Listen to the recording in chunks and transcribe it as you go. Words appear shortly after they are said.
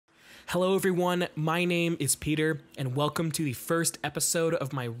Hello everyone, my name is Peter, and welcome to the first episode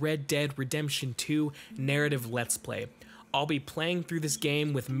of my Red Dead Redemption 2 narrative Let's Play. I'll be playing through this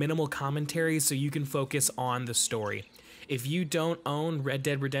game with minimal commentary so you can focus on the story. If you don't own Red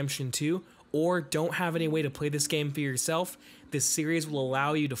Dead Redemption 2, or don't have any way to play this game for yourself, this series will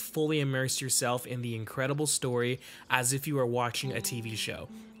allow you to fully immerse yourself in the incredible story as if you are watching a TV show.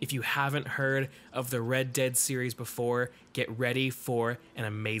 If you haven't heard of the Red Dead series before, get ready for an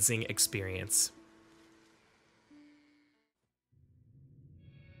amazing experience.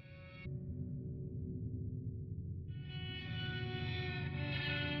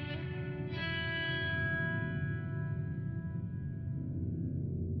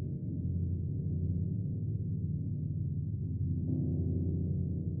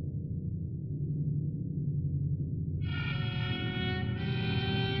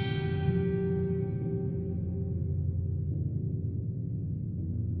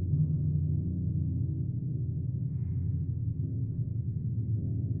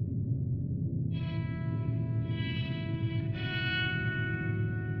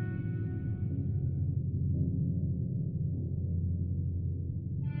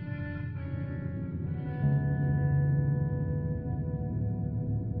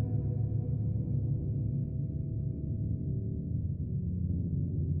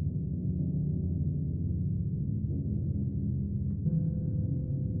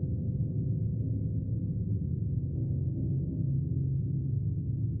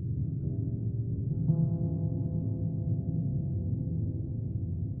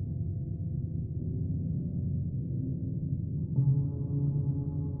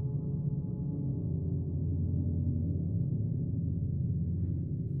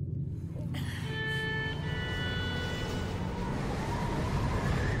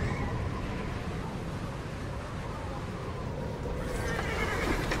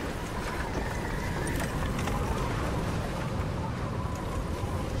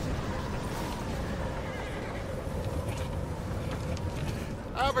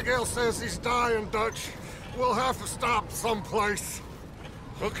 Abigail says he's dying, Dutch. We'll have to stop someplace.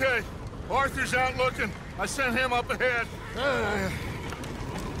 Okay. Arthur's out looking. I sent him up ahead.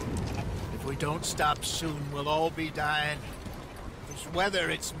 If we don't stop soon, we'll all be dying. This weather,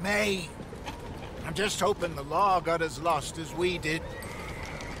 it's May. I'm just hoping the law got as lost as we did.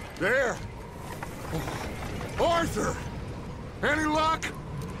 There. Arthur! Any luck?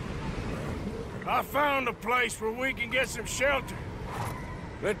 I found a place where we can get some shelter.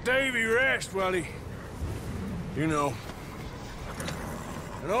 Let Davy rest while he... You know.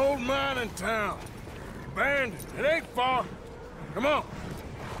 An old mining town. Abandoned. It ain't far. Come on.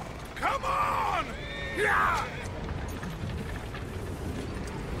 Come on! Yeah!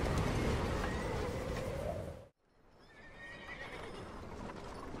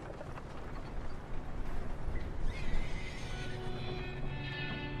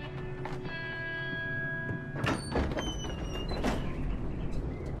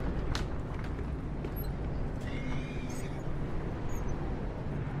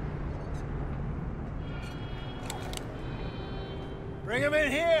 Bring him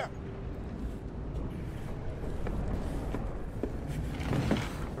in here!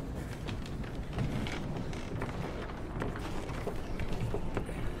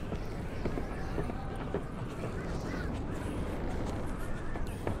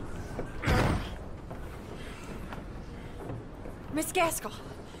 Miss Gaskell,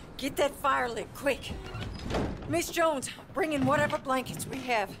 get that fire lit, quick. Miss Jones, bring in whatever blankets we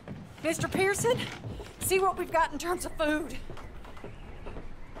have. Mr. Pearson, see what we've got in terms of food.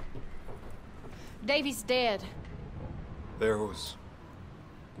 Davy's dead. There was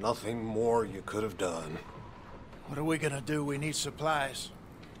nothing more you could have done. What are we gonna do? We need supplies.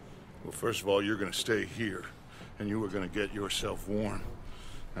 Well, first of all, you're gonna stay here, and you were gonna get yourself warm.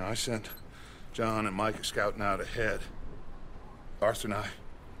 Now, I sent John and Micah scouting out ahead. Arthur and I,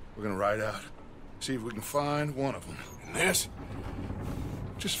 we're gonna ride out, see if we can find one of them. And this,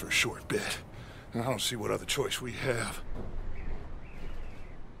 just for a short bit. And I don't see what other choice we have.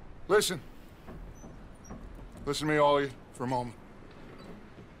 Listen. Listen to me, all of you, for a moment.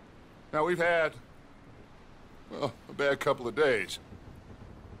 Now, we've had, well, a bad couple of days.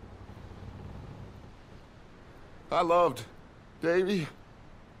 I loved Davy,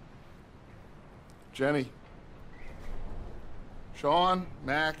 Jenny, Sean,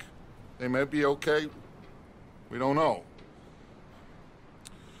 Mac. They may be okay. We don't know.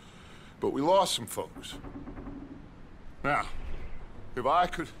 But we lost some folks. Now, if I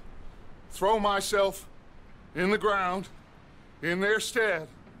could throw myself in the ground, in their stead,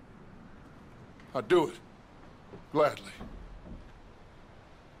 I'd do it. Gladly.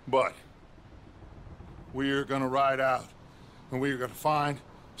 But we are gonna ride out, and we are gonna find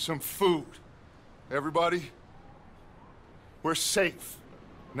some food. Everybody, we're safe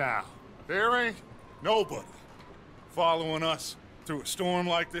now. There ain't nobody following us through a storm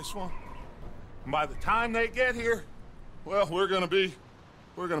like this one. And by the time they get here, well, we're gonna be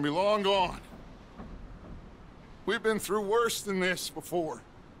long gone. We've been through worse than this before.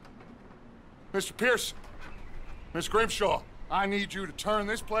 Mr. Pearson, Miss Grimshaw, I need you to turn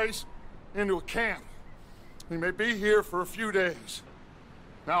this place into a camp. We may be here for a few days.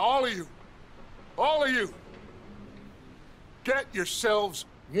 Now, all of you, get yourselves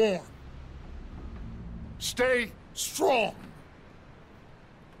warm. Stay strong.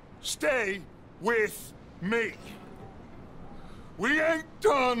 Stay with me. We ain't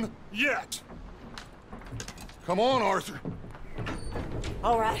done yet. Come on, Arthur.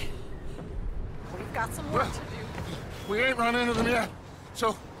 All right. We've got some work to do. We ain't run into them yet,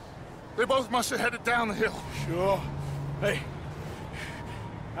 so they both must have headed down the hill. Sure. Hey,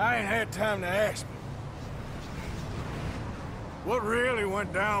 I ain't had time to ask. What really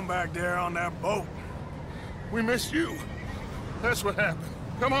went down back there on that boat? We missed you. That's what happened.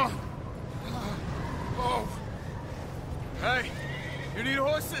 Come on. Oh. Hey, you need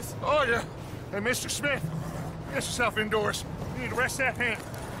horses? Oh, yeah. Hey, Mr. Smith, get yourself indoors. You need to rest that hand.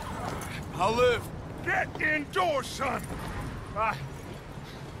 I'll live. Get indoors, son.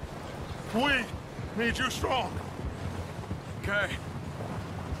 We need you strong. Okay.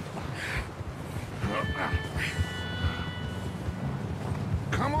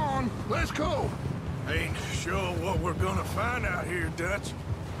 Come on, let's go. Ain't sure what we're gonna find out here, Dutch.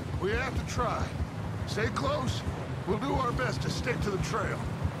 We have to try. Stay close. We'll do our best to stick to the trail.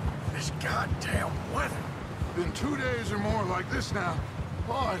 This goddamn weather. Been 2 days or more like this now.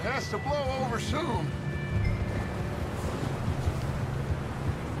 Oh, it has to blow over soon.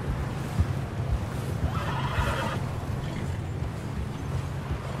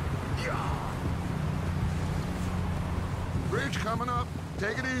 Bridge coming up.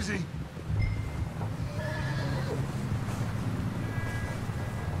 Take it easy.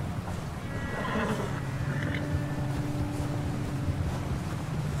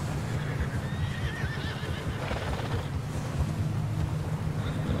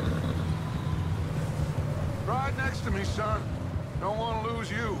 Ride next to me, son. Don't want to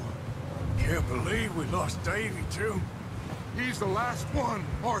lose you. Can't believe we lost Davy, too. He's the last one,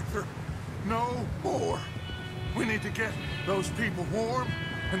 Arthur. No more. We need to get those people warm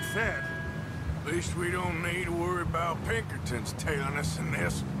and fed. At least we don't need to worry about Pinkertons tailing us in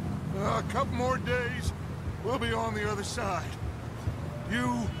this. A couple more days, we'll be on the other side.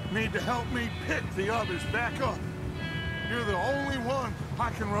 You need to help me pick the others back up. You're the only one I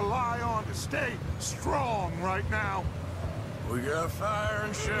can rely on to stay strong right now. We got fire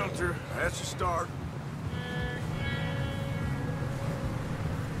and shelter. That's a start.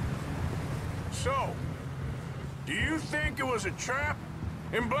 So, do you think it was a trap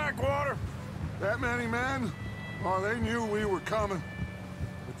in Blackwater? That many men? Oh, they knew we were coming.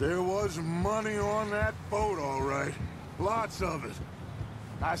 But there was money on that boat, all right. Lots of it.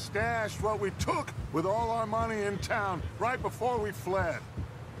 I stashed what we took with all our money in town right before we fled.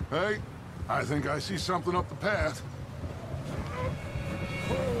 Hey, I think I see something up the path.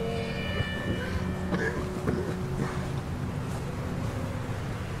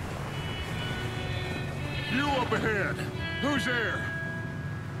 You up ahead. Who's there?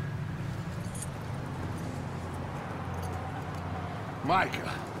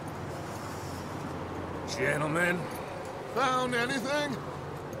 Micah. Gentlemen, Found anything?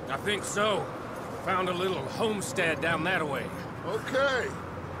 I think so. Found a little homestead down that way. Okay.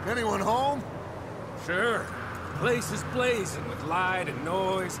 Anyone home? Sure. Place is blazing with light and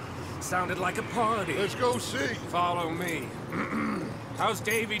noise. Sounded like a party. Let's go see. Follow me. How's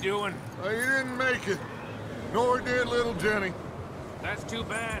Davy doing? He didn't make it. Nor did little Jenny. That's too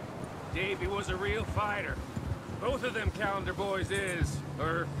bad. Davy was a real fighter. Both of them calendar boys is,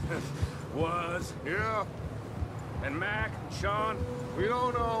 or was. Yeah, And Mac, Sean, we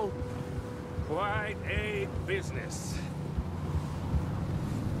don't know. quite a business.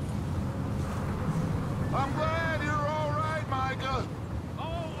 I'm glad you're all right, Micah.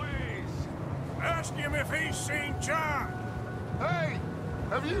 Always. Ask him if he's seen John. Hey,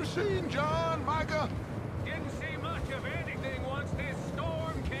 have you seen John, Micah? Didn't see much of anything once this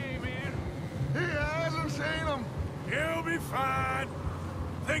storm came in. He hasn't seen him. He'll be fine.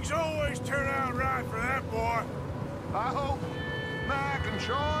 Things always turn out right for that boy. I hope Mac and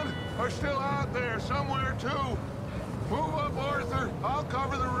Sean are still out there somewhere, too. Move up, Arthur. I'll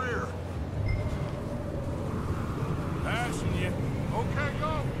cover the rear. Passing you. Okay,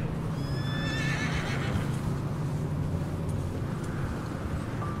 go!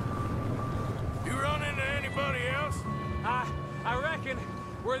 You run into anybody else? I reckon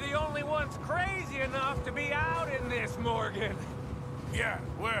we're the only ones crazy enough to be out in this, Morgan. Yeah,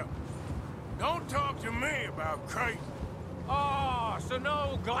 well, don't talk to me about crazy. Oh, so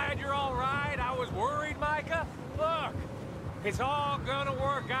no, glad you're all right? I was worried, Micah. Look, it's all gonna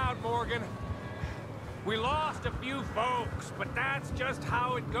work out, Morgan. We lost a few folks, but that's just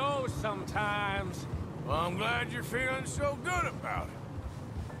how it goes sometimes. Well, I'm glad you're feeling so good about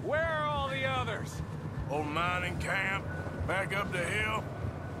it. Where are all the others? Old mining camp, back up the hill.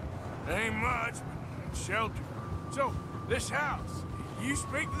 Ain't much, but shelter. So, this house, you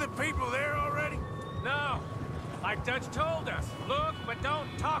speak to the people there already? No. Like Dutch told us, look, but don't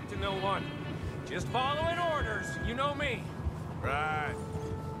talk to no one. Just following orders, you know me. Right.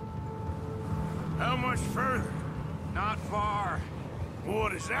 How much further? Not far.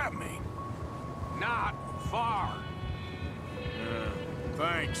 What does that mean? Not far.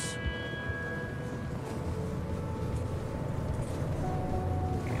 Thanks.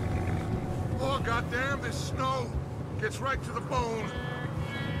 Oh, goddamn, this snow gets right to the bone.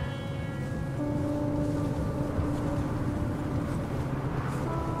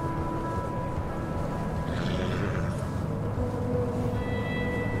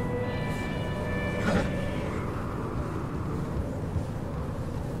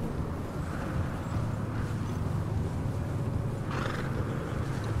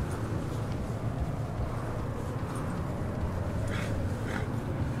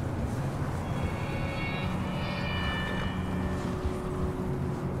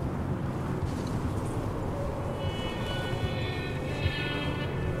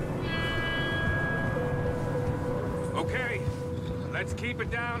 Okay, let's keep it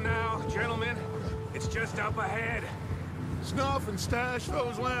down now, gentlemen. It's just up ahead. Snuff and stash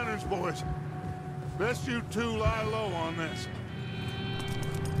those lanterns, boys. Best you two lie low on this.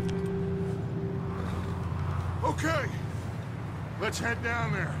 Okay, let's head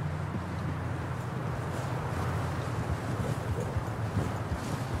down there.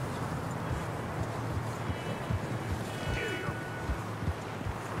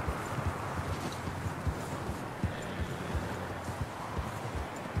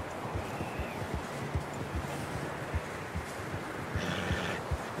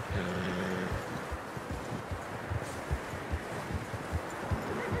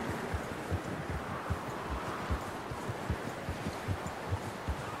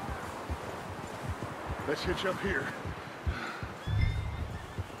 Let's hitch up here.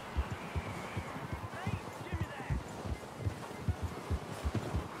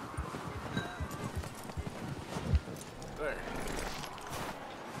 There.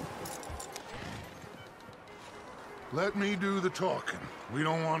 Let me do the talking. We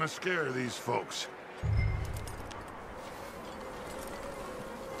don't want to scare these folks.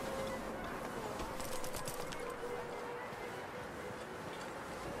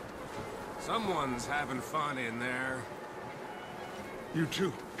 Someone's having fun in there. You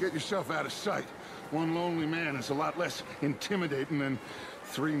two, get yourself out of sight. One lonely man is a lot less intimidating than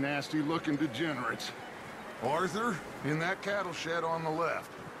three nasty-looking degenerates. Arthur, in that cattle shed on the left.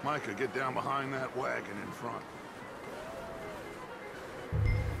 Micah, get down behind that wagon in front.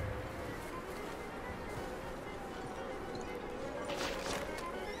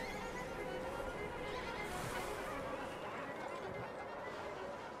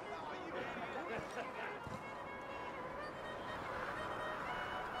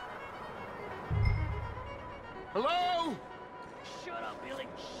 Hello? Shut up, Billy.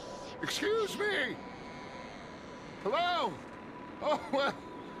 Excuse me? Hello? Oh, well,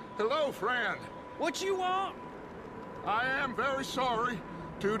 hello, friend. What you want? I am very sorry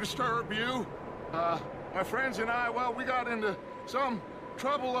to disturb you. My friends and I, well, we got into some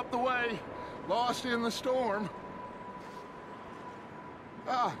trouble up the way, lost in the storm.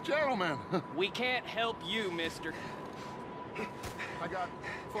 Gentlemen. We can't help you, mister. I got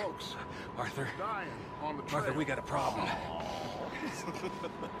folks Arthur. dying on the trail. Arthur, we got a problem.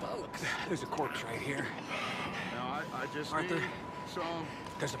 Folks. There's a corpse right here. Now, I just Arthur, need some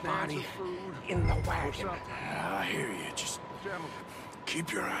there's a cans body of food in the or wagon. something. I hear you. Just Gentlemen,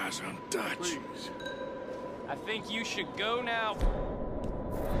 keep your eyes on Dutch. please. I think you should go now.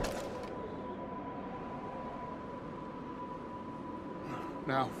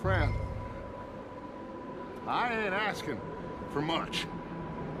 Now, friend, I ain't asking for much.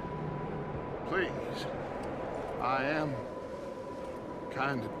 Please, I am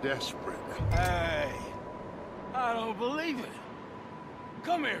kind of desperate. Hey, I don't believe it.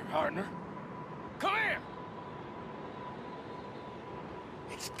 Come here, partner. Come here.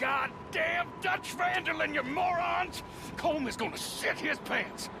 It's goddamn Dutch Vanderlyn, you morons! Colm is gonna shit his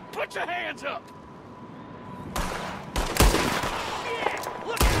pants. Put your hands up! Yeah,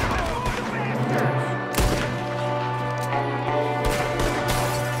 look at the bastards!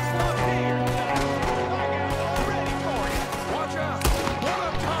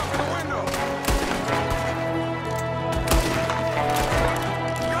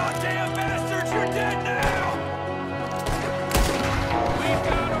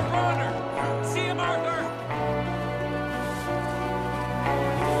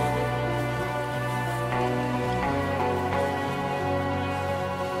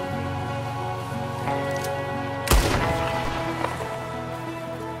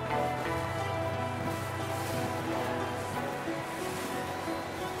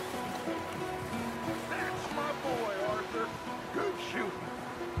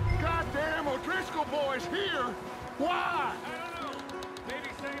 Boys here? Why? I don't know. Maybe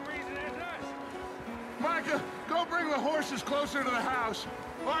same reason as us. Micah, go bring the horses closer to the house.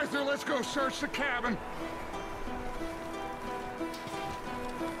 Arthur, let's go search the cabin.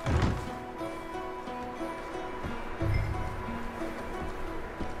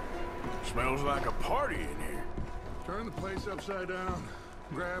 Smells like a party in here. Turn the place upside down.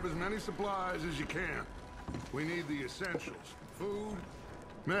 Grab as many supplies as you can. We need the essentials. Food,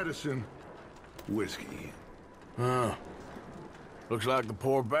 medicine, whiskey. Huh. Looks like the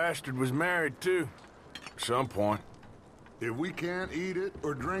poor bastard was married, too. At some point. If we can't eat it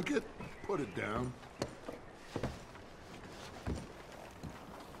or drink it, put it down.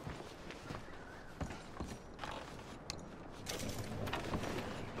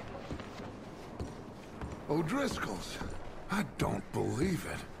 O'Driscoll's. I don't believe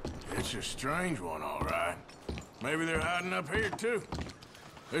it. It's a strange one, all right. Maybe they're hiding up here, too.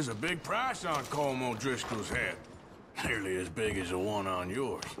 There's a big price on Colm O'Driscoll's head. Nearly as big as the one on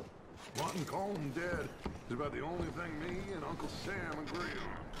yours. Wanting Colm dead is about the only thing me and Uncle Sam agree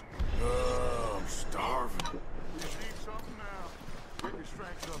on. Oh, I'm starving. You need something now. Get your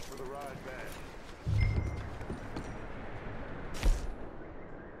strength up for the ride back.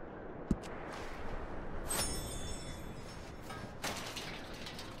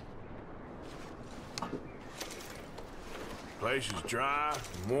 Place is dry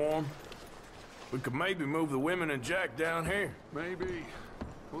and warm. We could maybe move the women and Jack down here. Maybe.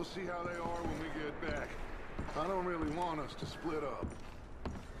 We'll see how they are when we get back. I don't really want us to split up.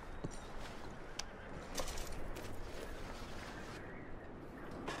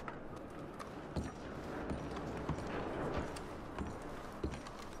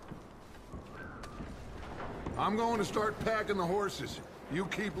 I'm going to start packing the horses. You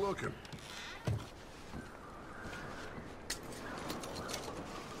keep looking.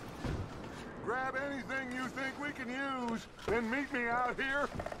 Grab anything you think we can use, then meet me out here.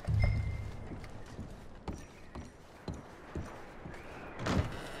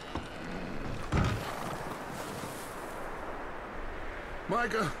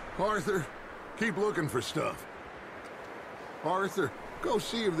 Micah, Arthur, keep looking for stuff. Arthur, go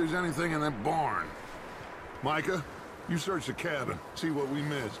see if there's anything in that barn. Micah, you search the cabin, see what we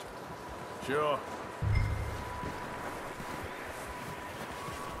missed. Sure.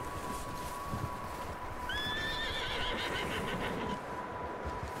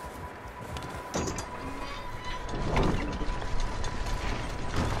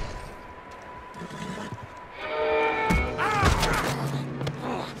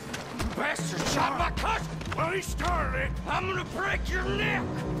 Bastard shot my cousin! Well, he started it. I'm gonna break your neck!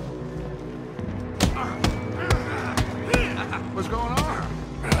 What's going on?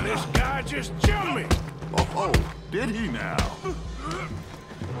 Now, this guy just jumped me. Oh, did he now?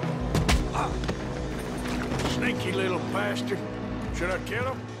 Sneaky little bastard. Should I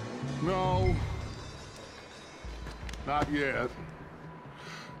kill him? No. Not yet.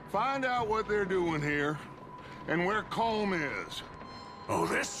 Find out what they're doing here, and where Colm is. Oh,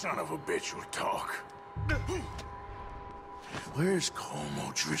 this son of a bitch will talk. Where's Colm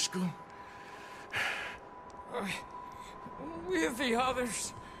O'Driscoll? With the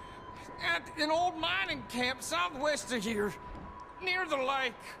others. At an old mining camp southwest of here. Near the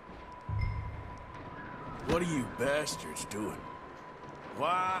lake. What are you bastards doing?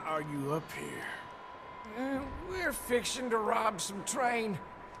 Why are you up here? We're fixing to rob some train.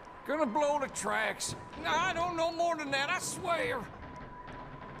 Gonna blow the tracks. I don't know more than that, I swear.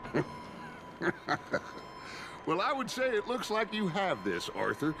 Well, I would say it looks like you have this,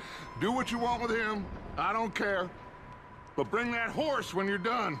 Arthur. Do what you want with him. I don't care. But bring that horse when you're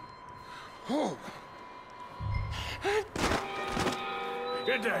done. Oh.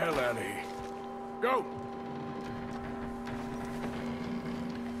 Get the hell out of here. Go.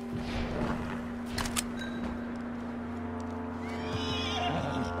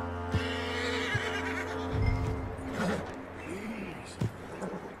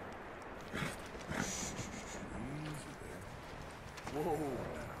 Whoa,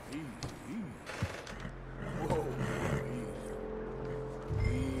 now, easy, easy. Whoa,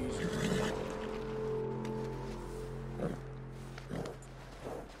 easy. Easy.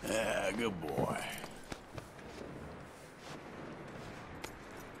 Ah, good boy.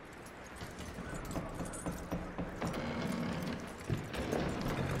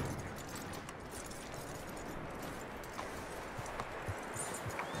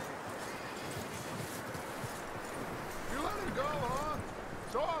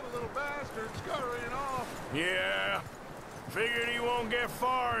 Yeah, figured he won't get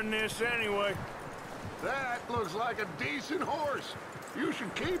far in this anyway. That looks like a decent horse. You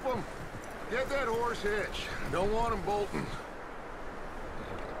should keep him. Get that horse hitched. Don't want him bolting.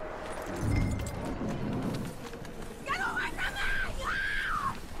 Get away from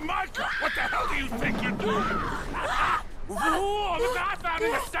me! Micah, what the hell do you think you're doing? Whoa, look, I found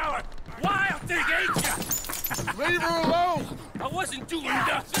in the cellar. Wild thing, ain't ya? Leave her alone! I wasn't doing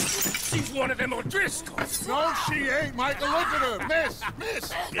nothing. She's one of them O'Driscolls. No, she ain't, Micah. Look at her. Miss,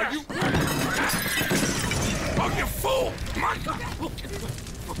 miss. Are you... Oh, you fool! Micah!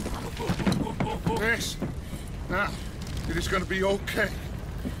 Miss, now, it is gonna be okay.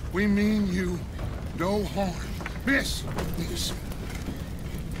 We mean you no harm. Miss, miss.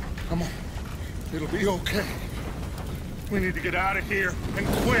 Come on. It'll be okay. We need to get out of here, and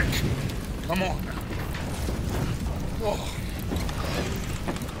quick. Come on now. Oh.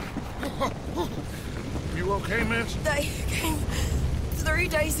 You okay, miss? They came 3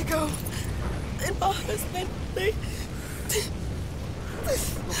 days ago. And my husband, they...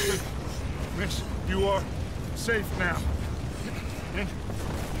 Miss, you are safe now. And you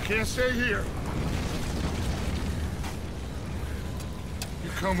can't stay here. You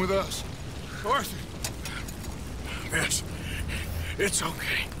come with us. Arthur. Miss, it's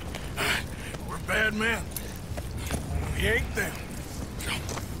okay. We're bad men. We ain't them.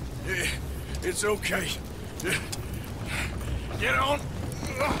 It's okay. Get on.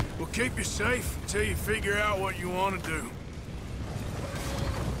 We'll keep you safe until you figure out what you want to do.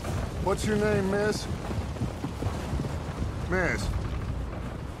 What's your name, miss? Miss?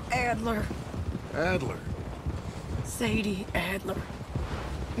 Adler. Adler. Sadie Adler.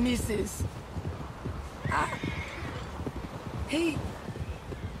 Mrs. He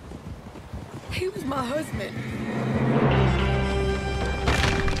was my husband.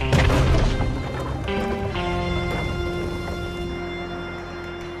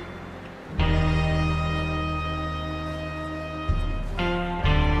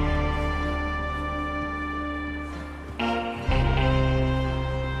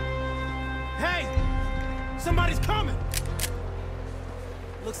 Hey! Somebody's coming!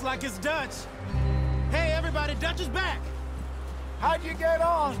 Looks like it's Dutch. Hey, everybody, Dutch is back! How'd you get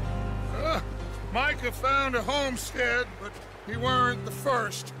on? Micah found a homestead, but he weren't the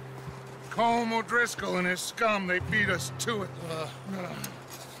first. Colm O'Driscoll and his scum, they beat us to it.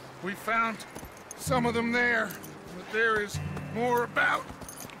 We found some of them there, but there is more about,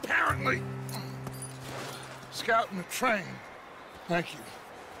 apparently. Scouting the train. Thank you.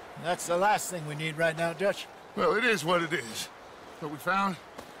 That's the last thing we need right now, Dutch. Well, it is what it is. But we found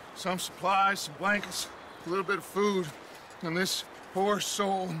some supplies, some blankets, a little bit of food, and this poor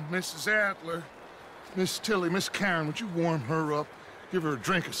soul, Mrs. Adler. Miss Tilly, Miss Karen, would you warm her up? Give her a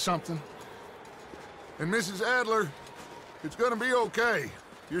drink or something? And Mrs. Adler, it's gonna be okay.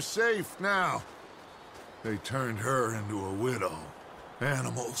 You're safe now. They turned her into a widow.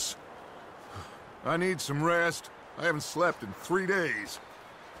 Animals. I need some rest. I haven't slept in 3 days.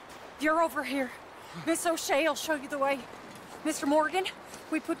 You're over here. Miss O'Shea will show you the way. Mr. Morgan,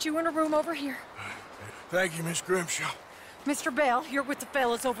 we put you in a room over here. Thank you, Miss Grimshaw. Mr. Bell, you're with the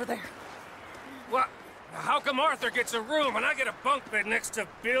fellas over there. What? How come Arthur gets a room and I get a bunk bed next to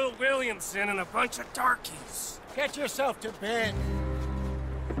Bill Williamson and a bunch of darkies? Get yourself to bed.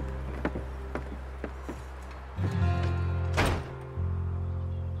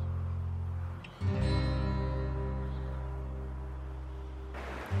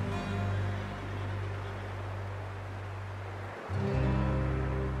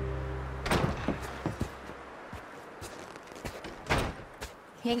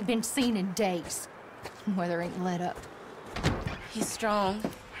 He ain't been seen in days. Weather ain't let up. He's strong,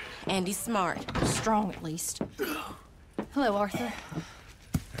 and he's smart. Strong, at least. Hello, Arthur.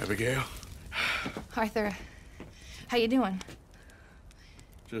 Abigail? Arthur, how you doing?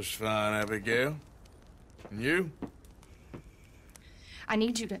 Just fine, Abigail. And you? I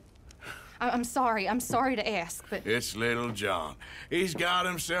need you to... I'm sorry to ask, but... It's little John. He's got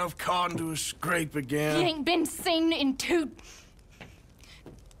himself caught into a scrape again. He ain't been seen in 2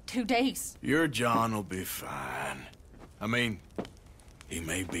 days. Your John will be fine. I mean, He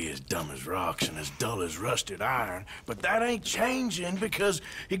may be as dumb as rocks and as dull as rusted iron, but that ain't changing because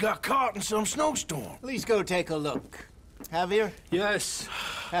he got caught in some snowstorm. Please go take a look. Javier? Yes.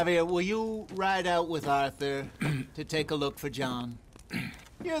 Javier, will you ride out with Arthur to take a look for John?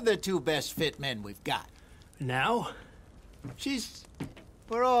 You're the two best fit men we've got. Now?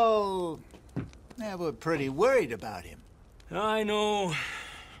 We're all... Yeah, we're pretty worried about him. I know.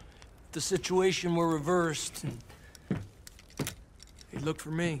 If the situation were reversed, he'd look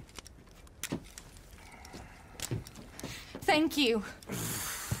for me. Thank you.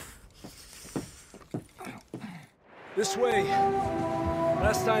 This way.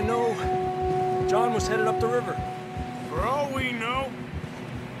 Last I know, John was headed up the river. For all we know,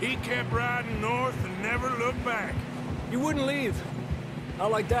 he kept riding north and never looked back. He wouldn't leave.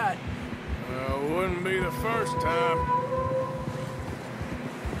 Not like that. Wouldn't be the first time.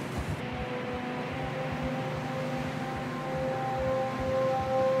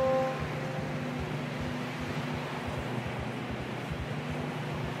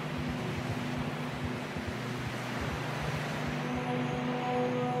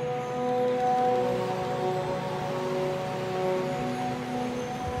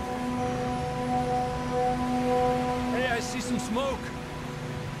 Smoke.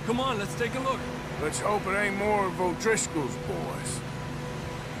 Come on, let's take a look. Let's hope it ain't more of O'Driscoll's boys.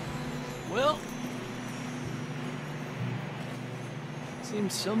 Well,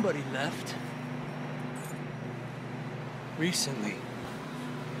 seems somebody left. Recently.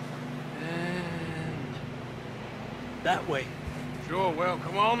 And that way. Sure, well,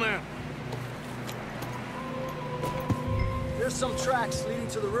 come on then. There's some tracks leading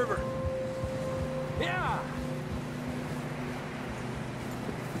to the river. Yeah!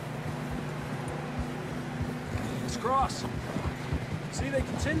 Cross. See, they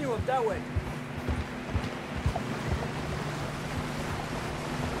continue up that way.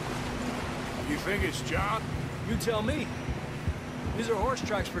 You think it's John? You tell me. These are horse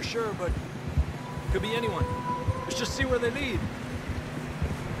tracks for sure, but could be anyone. Let's just see where they lead.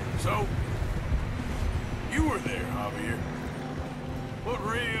 So, you were there, Javier. What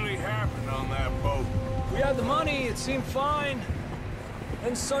really happened on that boat? We had the money, it seemed fine.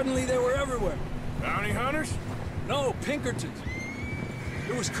 Then suddenly they were everywhere. Bounty hunters? No, Pinkertons.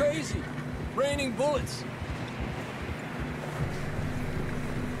 It was crazy. Raining bullets.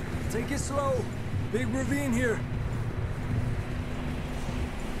 Take it slow. Big ravine here.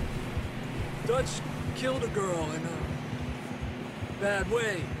 Dutch killed a girl in a bad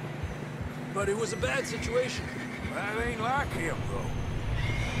way. But it was a bad situation. That ain't like him, though.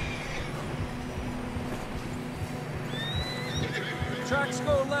 Tracks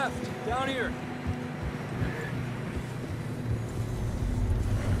go left, down here.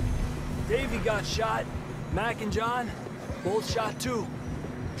 Davey got shot. Mac and John, both shot too.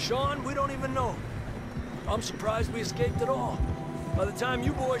 Sean, we don't even know. I'm surprised we escaped at all. By the time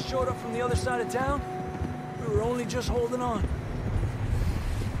you boys showed up from the other side of town, we were only just holding on.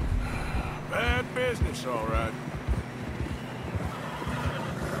 Bad business, all right.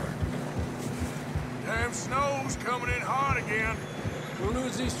 Damn snow's coming in hard again. We'll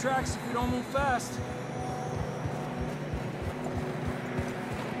lose these tracks if we don't move fast.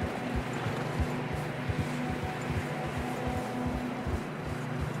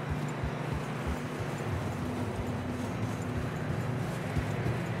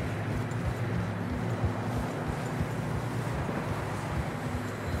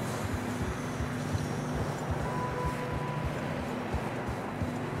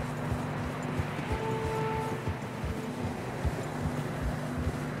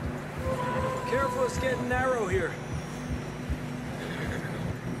 Careful, it's getting narrow here.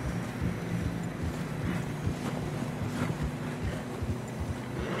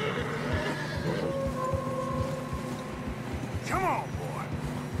 Come on,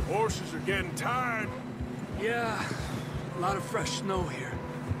 boy. Horses are getting tired. Yeah, a lot of fresh snow here.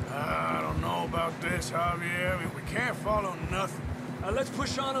 I don't know about this, Javier. I mean, we can't follow nothing. Let's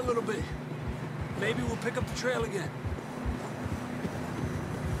push on a little bit. Maybe we'll pick up the trail again.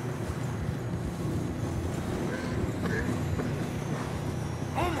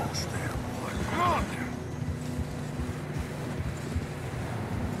 Almost there, boy. Come on.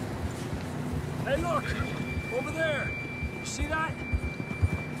 Hey, look! Over there! You see that?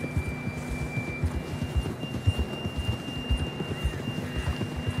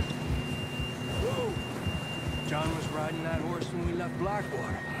 Whoa! John was riding that horse when we left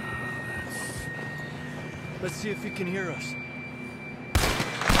Blackwater. Let's see if he can hear us.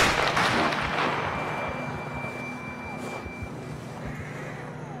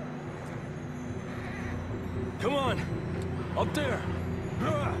 Come on! Up there!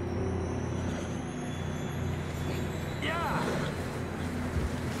 Yeah!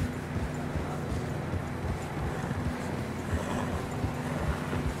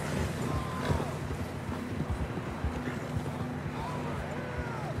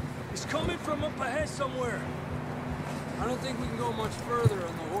 He's coming from up ahead somewhere. I don't think we can go much further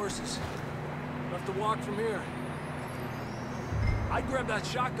on the horses. We'll have to walk from here. I'd grab that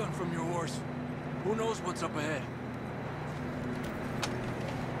shotgun from your horse. Who knows what's up ahead?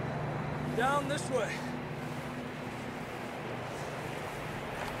 Down this way.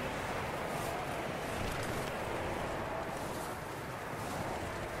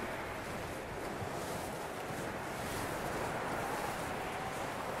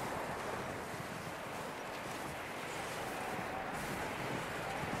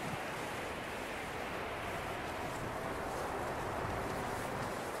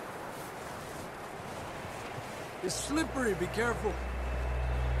 It's slippery, be careful.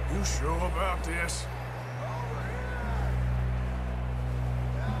 You sure about this?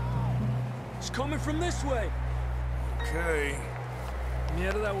 It's coming from this way. Okay.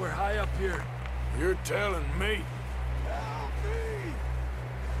 Yeah, that we're high up here. You're telling me. Help me!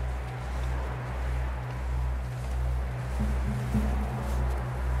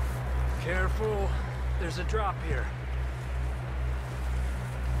 Careful. There's a drop here.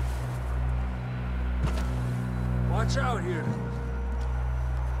 Watch out here.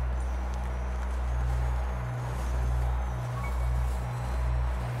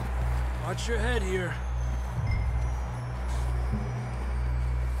 Watch your head here.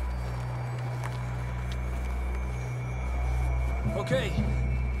 Okay,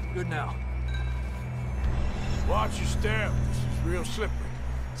 good now. Watch your step. This is real slippery.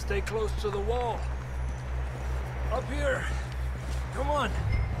 Stay close to the wall. Up here. Come on.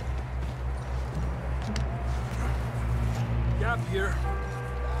 Gap here.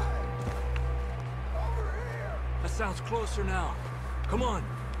 That sounds closer now. Come on.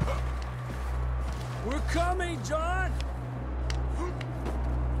 We're coming, John!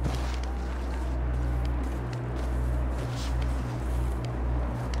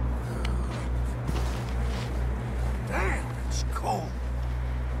 Damn, it's cold.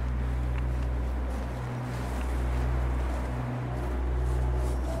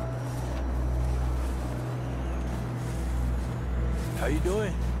 How you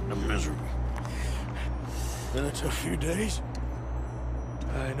doing? I'm miserable. Been a tough few days.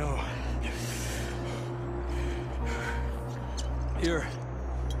 I know. Here.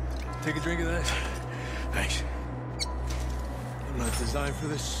 Take a drink of that. Thanks. I'm not designed for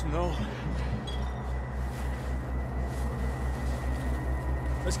this snow.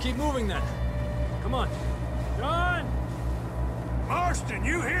 Let's keep moving then. Come on. John! Marston,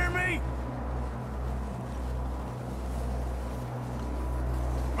 you hear me?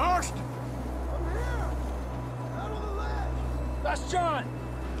 Marston! I'm here! Out on the ledge! That's John!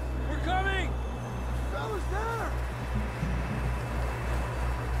 We're coming! Fella's there!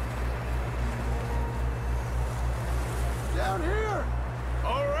 Down here!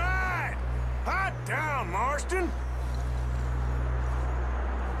 All right! Hot down, Marston!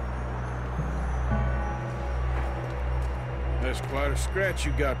 That's quite a scratch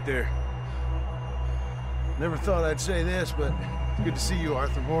you got there. Never thought I'd say this, but good to see you,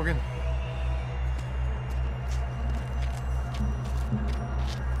 Arthur Morgan.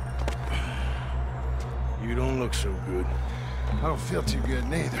 You don't look so good. I don't feel too good,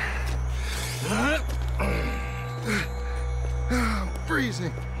 neither. I'm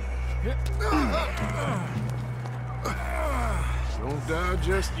freezing. Don't die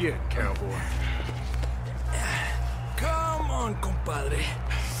just yet, cowboy. Come on, compadre.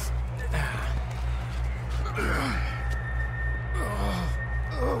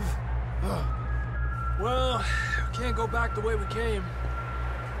 Well, we can't go back the way we came.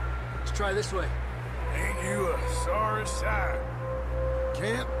 Let's try this way. Ain't you a sorry sight?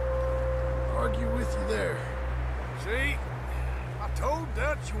 Can't argue with you there. See? I told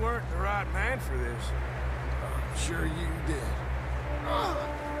Dutch you weren't the right man for this. I'm sure you did.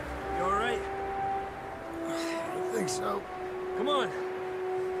 You all right? I think so. Come on.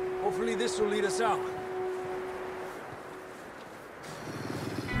 Hopefully this will lead us out.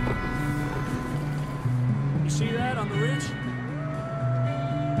 You see that on the ridge?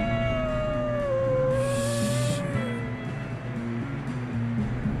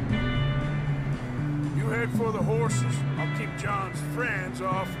 You head for the horses. I'll keep John's friends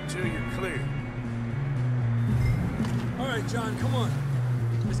off until you're clear. All right, John, come on.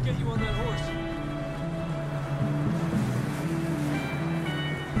 Let's get you on that horse.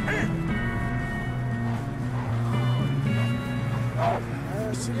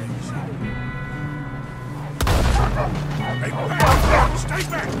 destination. Hey, back! Stay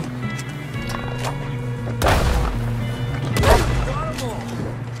back! Got 'em all.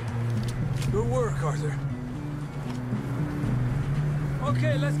 Good work, Arthur.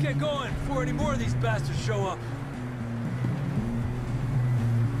 Okay, let's get going before any more of these bastards show up.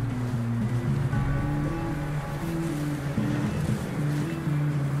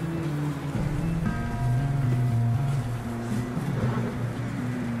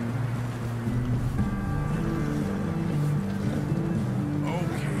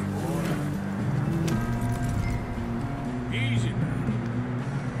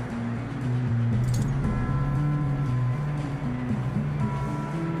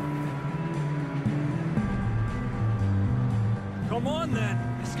 Come on, then.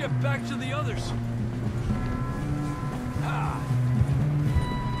 Let's get back to the others. I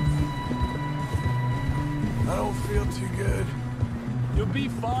don't feel too good. You'll be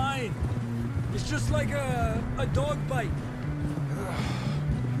fine. It's just like a dog bite.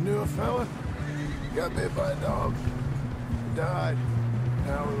 Knew a fella? Got bit by a dog. Died an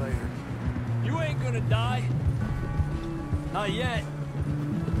hour later. You ain't gonna die. Not yet.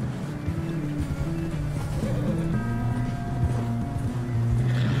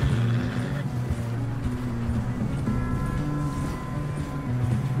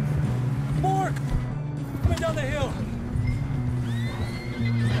 Mark! Coming down the hill.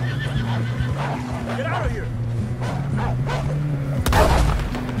 Get out of here!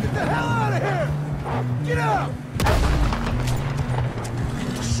 Get the hell out of here! Get out!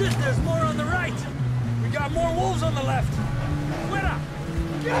 Shit, there's more on the right! We got more wolves on the left! Fuera!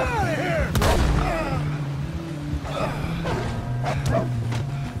 Get out of here!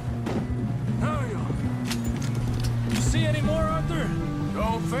 There we go. You see any more, Arthur?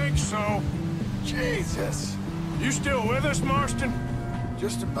 Don't think so. Jesus! You still with us, Marston?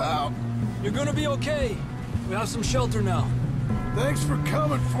 Just about. You're gonna be okay. We have some shelter now. Thanks for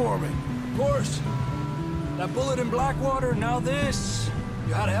coming for me. Of course. That bullet in Blackwater, now this.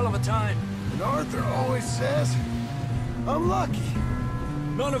 You had a hell of a time. And Arthur always says, I'm lucky.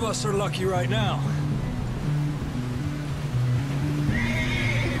 None of us are lucky right now.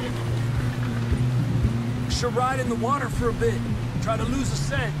 Should ride in the water for a bit. Try to lose a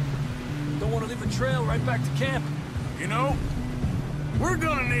scent. Don't want to leave a trail right back to camp. You know, we're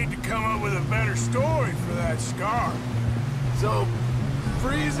gonna need to come up with a better story for that scar. So,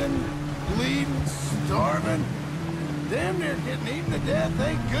 freezing, bleeding, starving, damn near getting eaten to death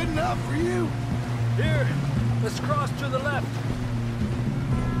ain't good enough for you. Here, let's cross to the left.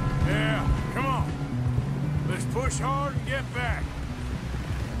 Yeah, come on. Let's push hard and get back.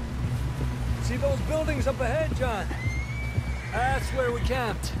 See those buildings up ahead, John? That's where we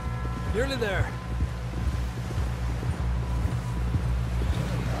camped. Nearly there.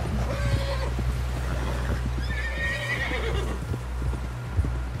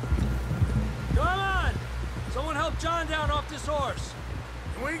 Come on! Someone help John down off this horse.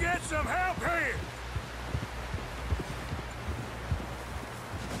 Can we get some help here?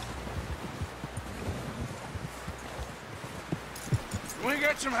 Can we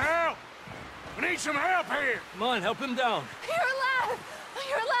get some help? We need some help here. Come on, help him down. You're alive!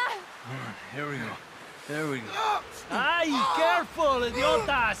 You're alive! Here we go. There we go. Ay, careful,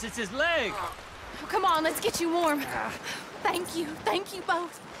 idiotas! It's his leg. Oh, come on, let's get you warm. Thank you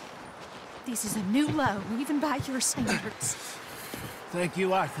both. This is a new low, even by your standards. Thank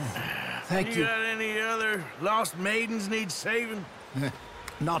you, Arthur. Thank you. You got any other lost maidens need saving?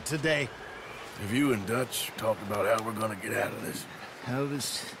 Not today. Have you and Dutch talked about how we're gonna get out of this? I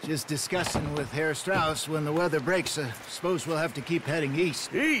was just discussing with Herr Strauss when the weather breaks. I suppose we'll have to keep heading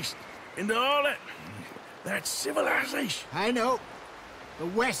east. East? Into all that... That's civilization. I know. The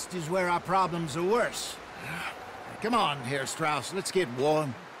west is where our problems are worse. Come on, Herr Strauss, let's get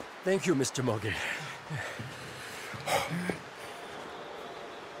warm. Thank you, Mr. Morgan.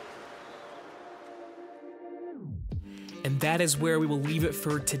 And that is where we will leave it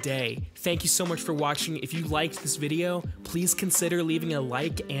for today. Thank you so much for watching. If you liked this video, please consider leaving a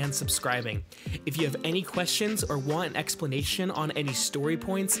like and subscribing. If you have any questions or want an explanation on any story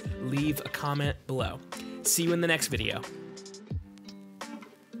points, leave a comment below. See you in the next video.